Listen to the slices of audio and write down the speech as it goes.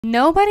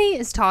Nobody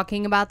is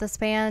talking about this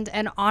band,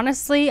 and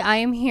honestly, I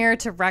am here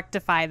to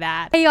rectify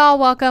that. Hey y'all,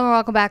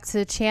 welcome back to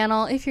the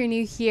channel. If you're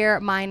new here,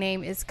 my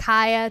name is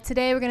Kaiya.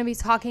 Today we're going to be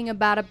talking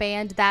about a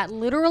band that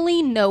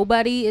literally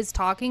nobody is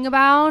talking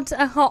about.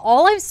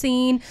 All I've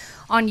seen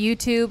on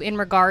YouTube in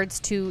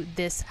regards to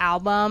this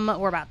album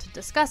we're about to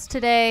discuss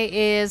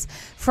today is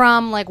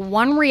from like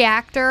one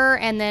reactor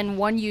and then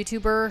one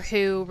YouTuber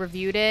who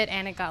reviewed it,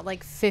 and it got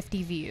like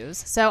 50 views.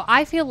 So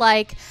I feel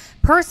like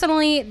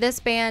personally this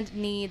band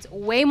needs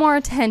way more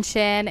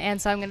attention,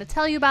 and so I'm going to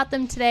tell you about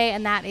them today,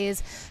 and that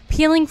is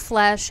Peeling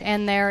Flesh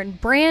and their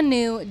brand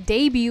new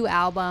debut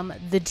album,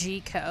 The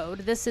G Code.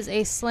 This is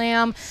a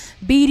slam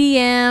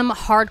BDM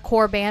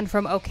hardcore band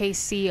from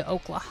OKC,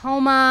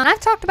 Oklahoma. And I've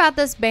talked about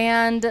this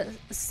band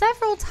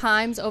several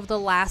times over the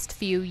last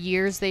few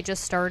years. They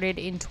just started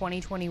in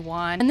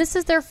 2021, and this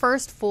is their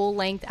first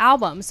full-length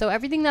album. So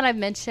everything that I've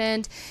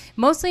mentioned,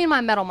 mostly in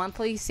my Metal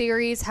Monthly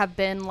series, have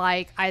been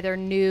like either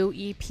new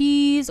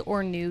EPs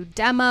or new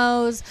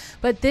demos,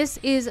 but this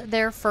is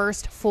their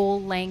first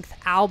full-length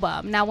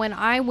album. Now, when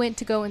I went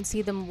to go and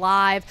see them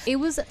live, it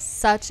was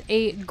such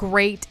a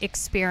great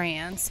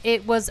experience.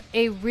 It was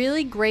a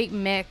really great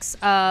mix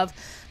of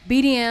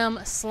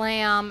BDM,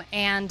 slam,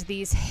 and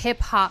these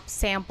hip-hop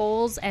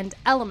samples and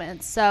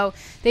elements. So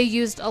they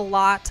used a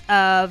lot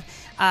of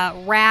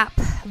rap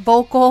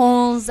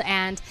vocals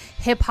and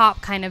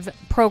hip-hop kind of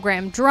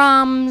programmed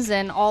drums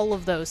and all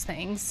of those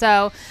things.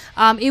 So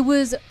it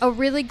was a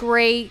really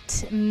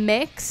great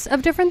mix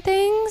of different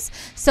things.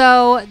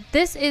 So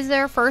this is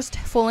their first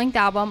full-length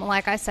album.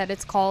 Like I said,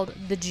 it's called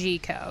The G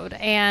Code,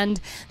 and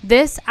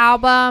this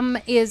album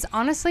is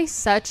honestly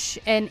such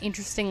an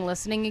interesting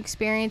listening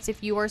experience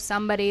if you are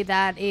somebody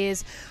that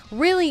is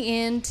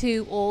really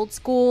into old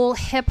school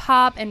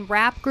hip-hop and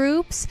rap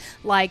groups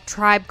like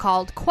Tribe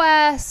Called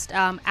Quest.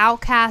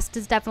 Outkast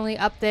is definitely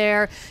up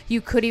there.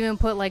 You could even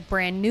put like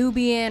Brand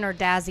Nubian or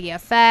Dazzy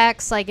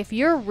FX. Like if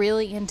you're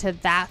really into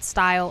that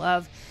style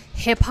of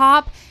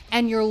hip-hop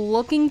and you're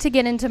looking to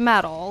get into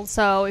metal,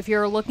 so if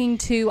you're looking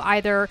to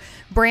either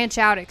branch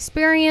out,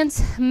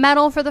 experience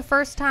metal for the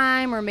first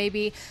time, or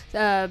maybe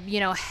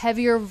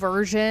heavier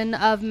version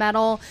of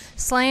metal,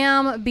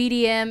 slam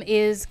BDM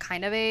is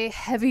kind of a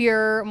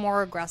heavier,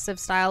 more aggressive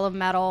style of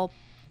metal.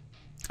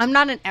 I'm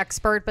not an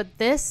expert, but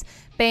this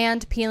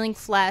band, Peeling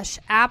Flesh,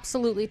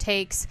 absolutely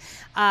takes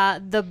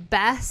the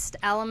best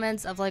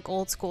elements of like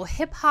old school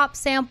hip hop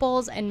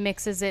samples and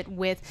mixes it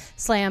with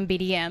slam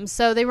BDM.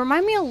 So they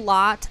remind me a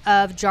lot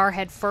of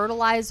Jarhead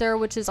Fertilizer,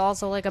 which is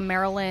also like a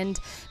Maryland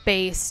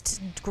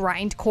based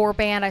grindcore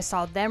band. I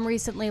saw them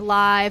recently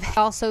live.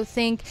 I also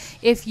think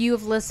if you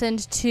have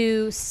listened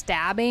to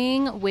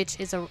Stabbing, which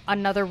is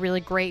another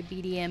really great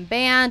BDM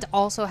band,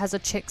 also has a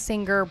chick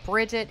singer,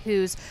 Bridget,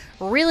 who's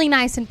really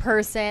nice in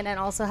person and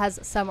also has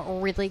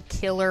some really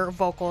killer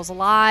vocals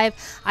live.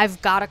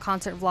 I've got a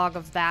concert vlog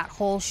of that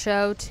whole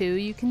show too,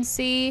 you can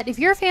see. If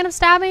you're a fan of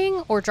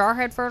Stabbing or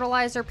Jarhead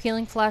Fertilizer,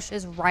 Peeling Flesh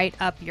is right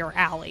up your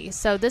alley.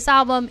 So this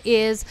album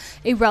is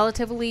a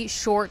relatively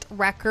short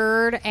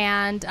record,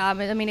 and I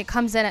mean, it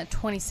comes in at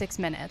 26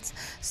 minutes.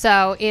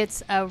 So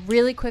it's a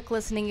really quick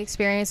listening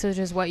experience, which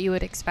is what you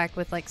would expect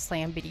with like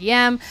slam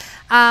BDM.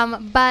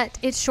 But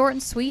it's short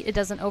and sweet. It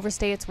doesn't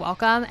overstay its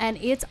welcome, and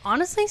it's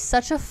honestly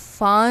such a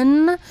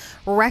fun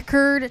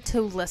record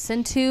to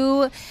listen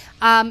to.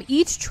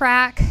 Each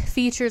track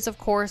features, of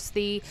course,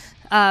 the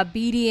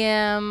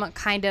BDM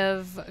kind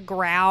of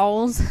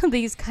growls,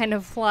 these kind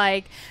of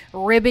like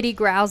ribbity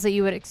growls that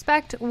you would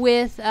expect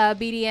with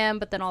BDM,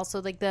 but then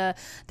also like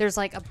there's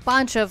like a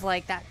bunch of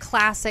like that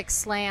classic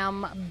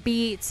slam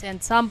beats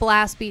and some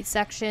blast beat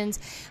sections,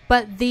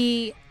 but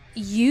the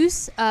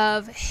use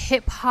of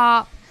hip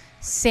hop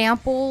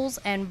samples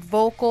and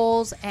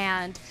vocals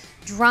and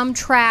drum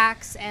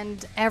tracks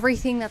and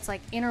everything that's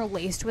like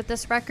interlaced with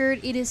this record,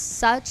 it is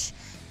such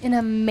an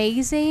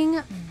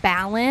amazing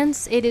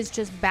balance. It is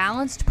just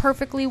balanced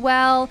perfectly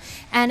well,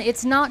 and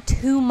it's not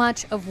too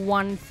much of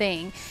one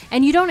thing,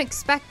 and you don't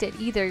expect it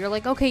either. You're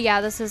like, okay, yeah,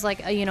 this is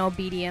like a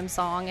BDM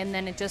song, and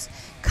then it just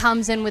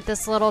comes in with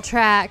this little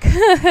track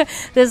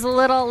this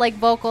little like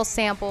vocal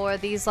sample, or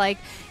these like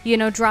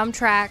drum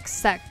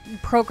tracks, that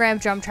programmed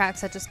drum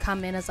tracks that just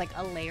come in as like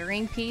a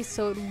layering piece.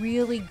 So it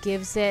really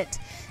gives it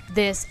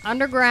this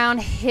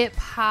underground hip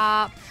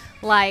hop,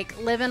 like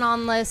living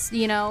on this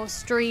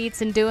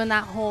streets and doing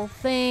that whole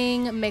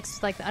thing mixed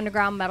with like the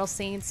underground metal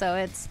scene. So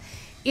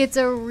it's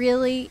a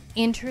really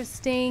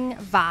interesting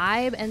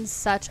vibe and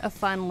such a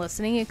fun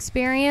listening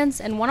experience.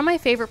 And one of my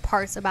favorite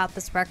parts about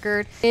this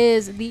record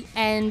is the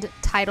end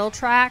title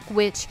track,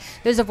 which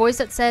there's a voice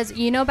that says,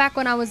 back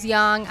when I was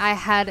young, I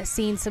had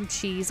seen some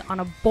cheese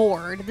on a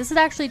board. This is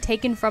actually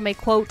taken from a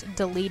quote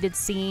deleted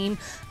scene,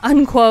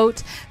 unquote,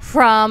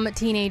 from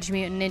Teenage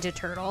Mutant Ninja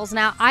Turtles.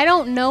 Now, I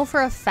don't know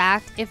for a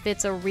fact if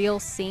it's a real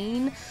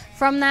scene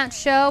from that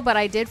show, but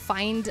I did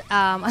find it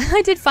on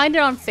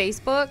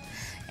Facebook.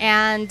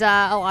 and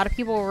a lot of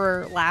people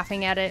were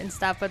laughing at it and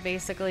stuff, but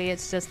basically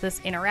it's just this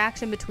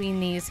interaction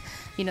between these,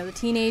 you know, the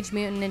Teenage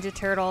Mutant Ninja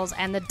Turtles,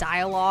 and the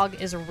dialogue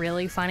is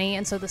really funny.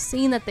 And so the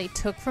scene that they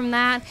took from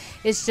that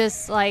is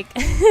just like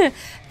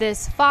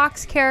this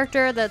Fox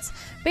character that's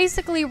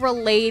basically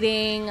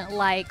relating,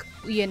 like,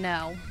 you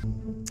know,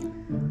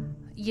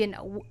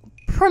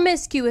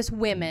 promiscuous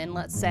women,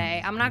 let's say.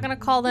 I'm not going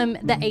to call them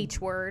the H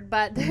word,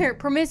 but they're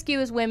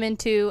promiscuous women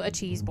to a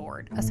cheese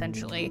board,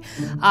 essentially.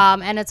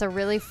 And it's a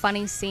really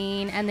funny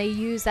scene, and they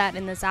use that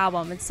in this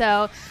album. And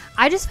so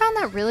I just found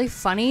that really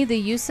funny, the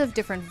use of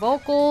different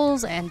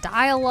vocals and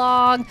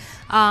dialogue.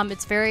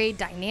 It's very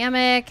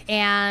dynamic,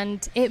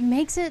 and it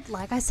makes it,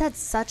 like I said,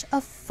 such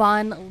a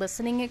fun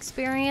listening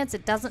experience.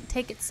 It doesn't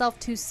take itself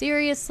too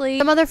seriously.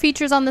 Some other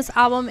features on this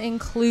album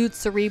include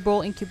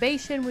Cerebral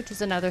Incubation, which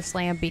is another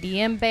Slam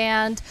BDM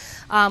band,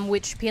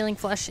 which Peeling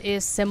Flesh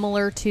is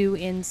similar to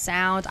in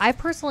sound. I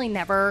personally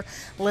never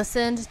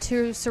listened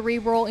to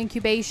Cerebral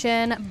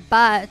Incubation,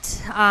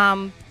 but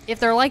if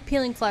they're like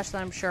Peeling Flesh,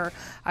 then I'm sure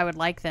I would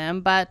like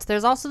them. But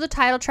there's also the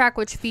title track,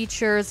 which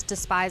features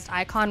Despised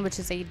Icon, which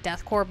is a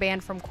deathcore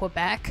band from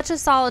Quebec. Such a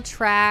solid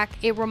track.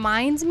 It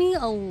reminds me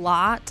a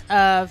lot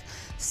of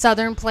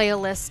Southern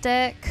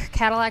Playalistic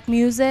Cadillac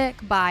Music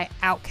by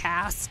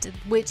Outkast,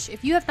 which,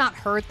 if you have not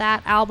heard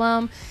that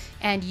album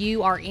and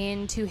you are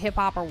into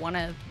hip-hop or want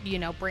to, you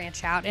know,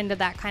 branch out into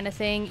that kind of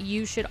thing,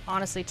 you should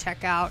honestly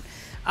check out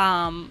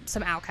some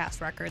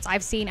Outkast records.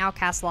 I've seen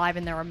Outkast live,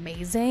 and they're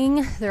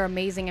amazing. They're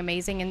amazing.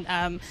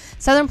 And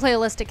Southern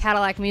Playalistic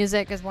Cadillac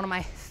Music is one of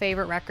my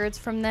favorite records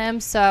from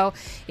them. So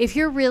if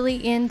you're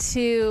really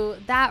into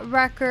that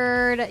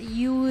record,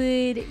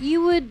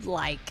 you would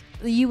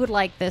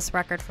like this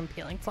record from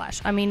Peeling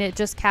Flesh. I mean, it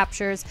just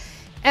captures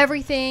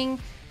everything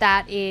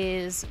that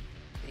is,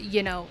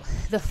 you know,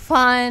 the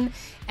fun,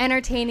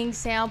 entertaining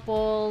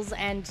samples,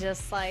 and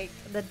just like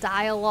the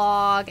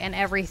dialogue and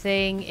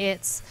everything.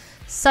 It's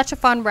such a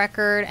fun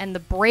record, and the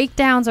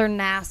breakdowns are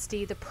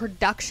nasty. The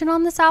production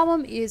on this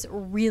album is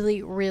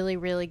really, really,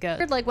 really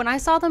good. Like, when I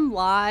saw them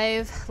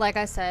live, like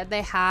I said,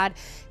 they had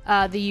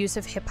the use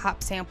of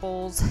hip-hop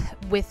samples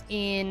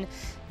within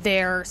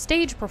their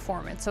stage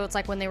performance. So it's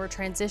like when they were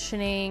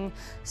transitioning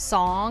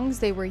songs,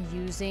 they were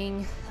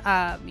using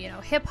you know,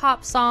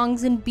 hip-hop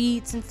songs and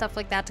beats and stuff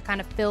like that to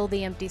kind of fill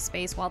the empty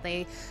space while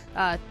they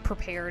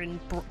prepared and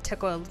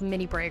took a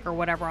mini break or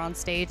whatever on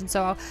stage. And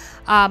so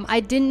I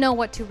didn't know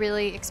what to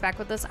really expect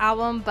with this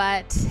album,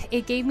 but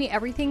it gave me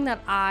everything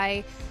that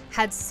I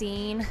had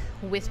seen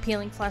with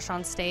Peeling Flesh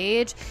on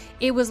stage.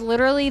 It was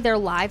literally their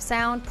live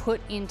sound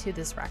put into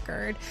this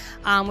record,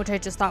 which I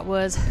just thought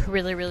was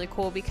really, really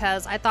cool,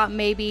 because I thought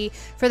maybe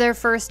for their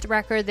first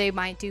record they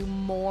might do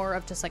more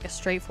of just like a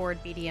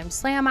straightforward BDM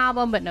Slam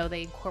album, but no,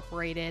 they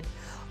incorporated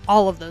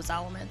all of those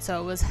elements.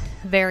 So it was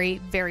very,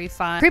 very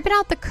fun. Creeping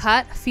Out the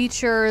Cut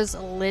features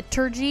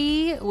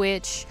Liturgy,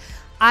 which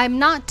I'm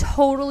not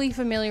totally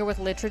familiar with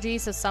Liturgy,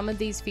 so some of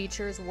these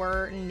features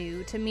were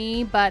new to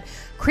me, but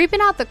Creeping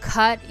Out the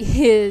Cut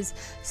is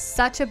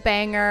such a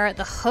banger.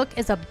 The hook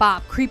is a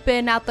bop.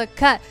 Creeping out the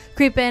cut,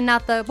 creeping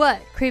out the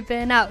what?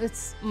 Creeping out.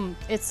 It's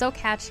so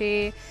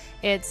catchy.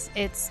 It's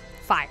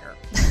fire.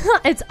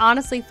 It's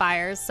honestly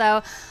fire.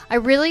 So I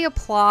really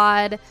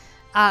applaud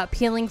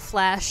Peeling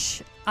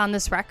Flesh on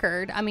this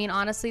record. I mean,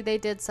 honestly, they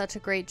did such a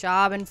great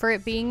job, and for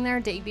it being their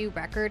debut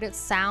record, it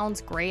sounds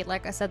great.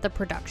 Like I said, the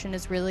production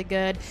is really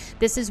good.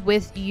 This is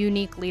with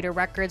Unique Leader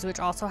Records, which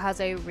also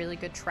has a really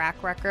good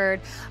track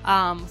record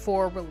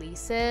for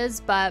releases,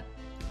 but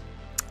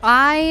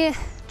I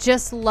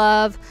just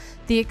love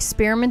the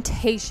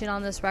experimentation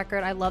on this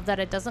record. I love that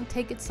it doesn't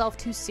take itself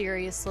too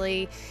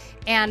seriously,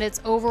 and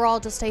it's overall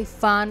just a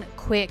fun,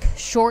 quick,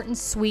 short and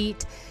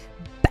sweet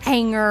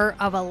banger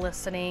of a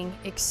listening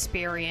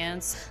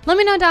experience. Let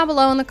me know down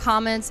below in the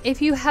comments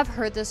if you have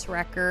heard this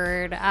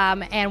record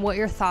and what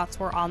your thoughts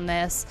were on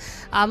this.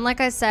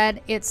 Like I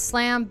said, it's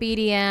Slam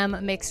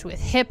BDM mixed with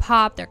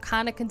hip-hop. They're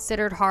kind of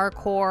considered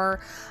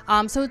hardcore,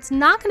 so it's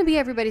not going to be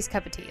everybody's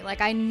cup of tea.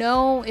 Like, I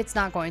know it's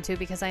not going to,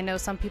 because I know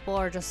some people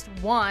are just,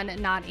 one,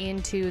 not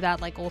into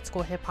that like old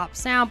school hip-hop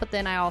sound, but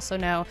then I also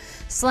know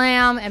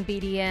Slam and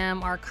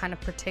BDM are kind of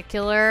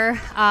particular.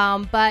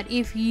 But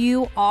if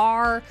you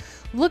are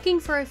looking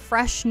for a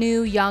fresh,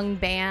 new, young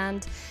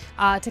band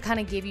to kind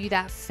of give you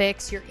that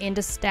fix, you're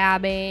into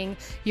stabbing,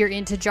 you're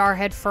into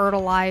Jarhead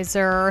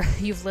Fertilizer,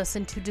 you've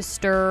listened to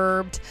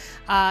Disturbed,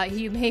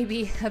 you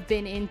maybe have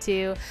been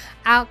into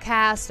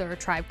Outkast or A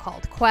Tribe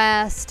Called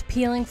Quest,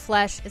 Peeling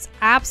Flesh is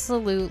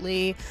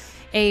absolutely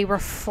a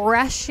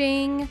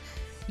refreshing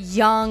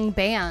young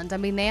band. I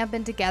mean, they have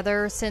been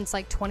together since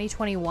like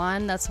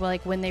 2021. That's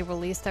like when they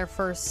released their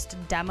first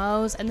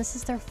demos, and this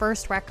is their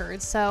first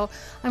record. So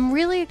I'm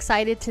really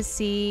excited to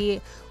see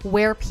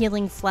where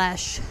Peeling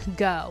Flesh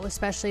go,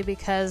 especially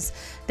because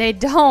they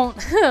don't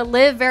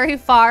live very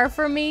far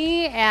from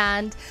me,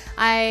 and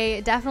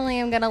I definitely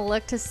am gonna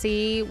look to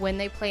see when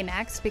they play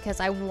next, because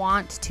I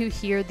want to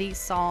hear these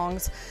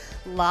songs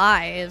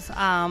live.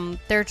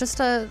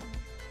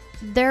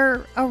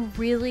 They're a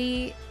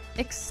really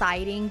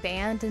exciting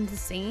band in the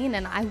scene,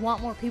 and I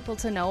want more people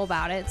to know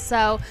about it.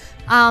 So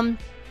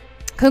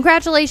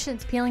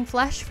congratulations, Peeling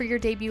Flesh, for your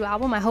debut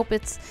album. I hope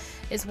it's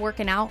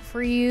working out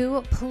for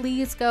you.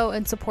 Please go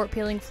and support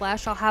Peeling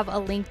Flesh. I'll have a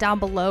link down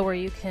below where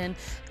you can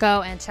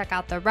go and check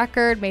out the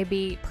record,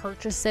 maybe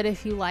purchase it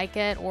if you like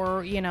it,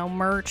 or, you know,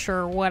 merch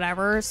or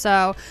whatever.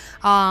 So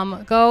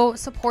go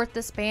support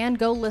this band,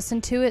 go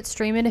listen to it,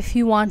 stream it if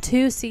you want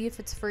to, see if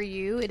it's for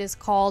you. It is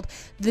called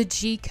The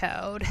G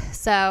Code.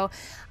 So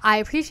I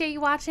appreciate you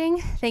watching.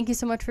 Thank you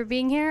so much for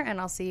being here, and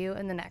I'll see you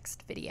in the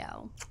next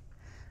video.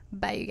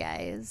 Bye, you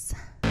guys.